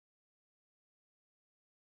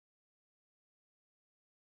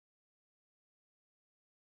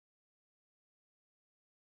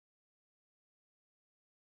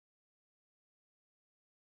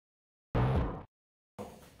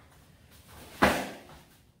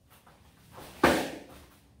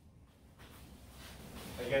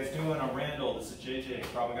you guys doing? I'm Randall. This is JJ,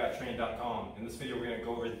 CravMagaTraining.com. In this video, we're going to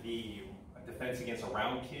go over the defense against a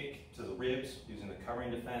round kick to the ribs using the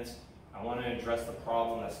covering defense. I want to address the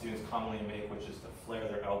problem that students commonly make, which is to flare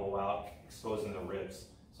their elbow out, exposing the ribs.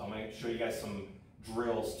 So I'm going to show you guys some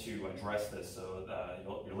drills to address this so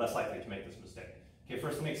you're less likely to make this mistake. Okay,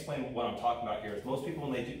 first let me explain what I'm talking about here. Is most people,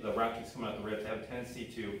 when they do the round kicks coming out the ribs, they have a tendency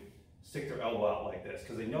to stick their elbow out like this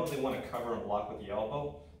because they know they want to cover and block with the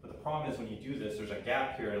elbow. But the problem is when you do this, there's a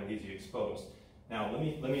gap here and it leaves you exposed. Now let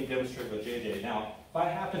me demonstrate with JJ. Now if I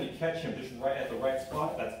happen to catch him just right at the right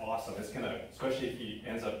spot, that's awesome. It's gonna, especially if he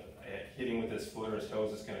ends up hitting with his foot or his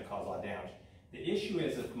toes, it's gonna cause a lot of damage. The issue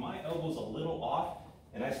is if my elbow's a little off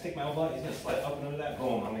and I stick my elbow out, he's gonna slide up and under that,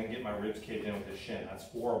 boom, I'm gonna get my ribs caved in with his shin. That's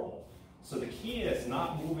horrible. So the key is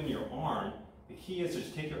not moving your arm. The key is to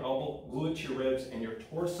just take your elbow, glue it to your ribs, and your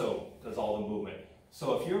torso does all the movement.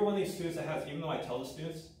 So if you're one of these students that has, even though I tell the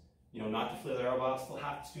students, not to flare their elbow out, still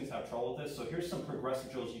half the students have trouble with this. So here's some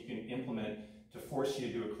progressive drills you can implement to force you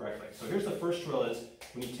to do it correctly. So here's the first drill is,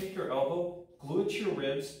 when you take your elbow, glue it to your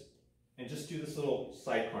ribs, and just do this little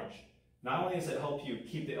side crunch. Not only does it help you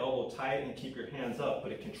keep the elbow tight and keep your hands up,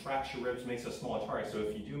 but it contracts your ribs, makes a smaller target. So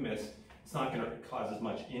if you do miss, it's not gonna cause as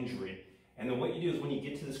much injury. And then what you do is when you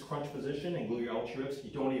get to this crunch position and glue your elbow to your ribs,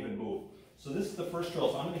 you don't even move. So this is the first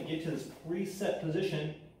drill. So I'm gonna get to this preset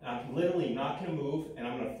position, and I'm literally not gonna move, and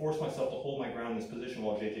I'm gonna force myself to hold my ground in this position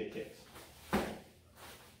while JJ kicks.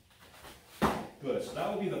 Good, so that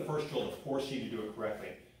would be the first drill to force you to do it correctly.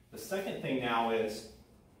 The second thing now is,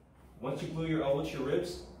 once you glue your elbow to your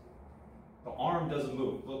ribs, the arm doesn't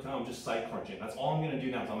move. Look how I'm just side crunching. That's all I'm gonna do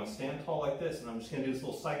now. So I'm gonna stand tall like this, and I'm just gonna do this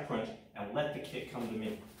little side crunch and let the kick come to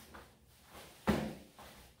me.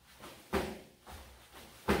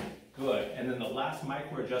 Good, and then the last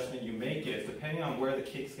micro adjustment you make is, depending on where the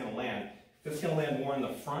kick's gonna land, if it's gonna land more in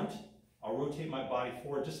the front, I'll rotate my body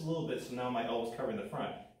forward just a little bit so now my elbow's covering the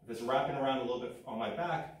front. If it's wrapping around a little bit on my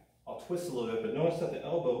back, I'll twist a little bit, but notice that the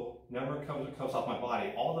elbow never comes off my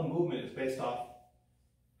body. All the movement is based off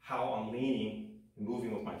how I'm leaning and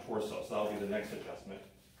moving with my torso, so that'll be the next adjustment.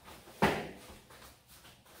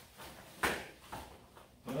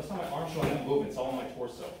 Notice how my arm's showing that movement, it's all on my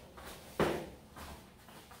torso.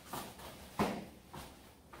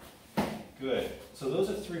 Good. So those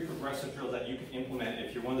are 3 progressive drills that you can implement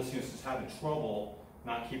if you're one of the students who's having trouble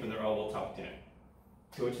not keeping their elbow tucked in.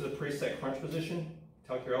 Go to the preset crunch position,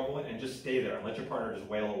 tuck your elbow in, and just stay there and let your partner just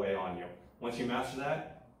wail away on you. Once you master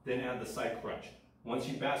that, then add the side crunch. Once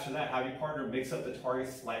you master that, have your partner mix up the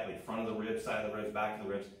target slightly, front of the ribs, side of the ribs, back of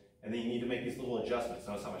the ribs, and then you need to make these little adjustments.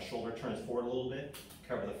 Notice how my shoulder turns forward a little bit,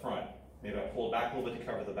 cover the front. Maybe I pull it back a little bit to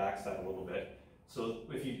cover the back side a little bit. So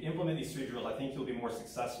if you implement these 3 drills, I think you'll be more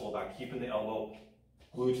successful about keeping the elbow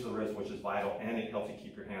glued to the ribs, which is vital, and it helps you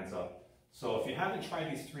keep your hands up. So if you haven't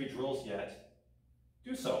tried these 3 drills yet,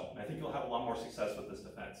 do so. I think you'll have a lot more success with this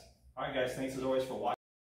defense. All right, guys, thanks as always for watching.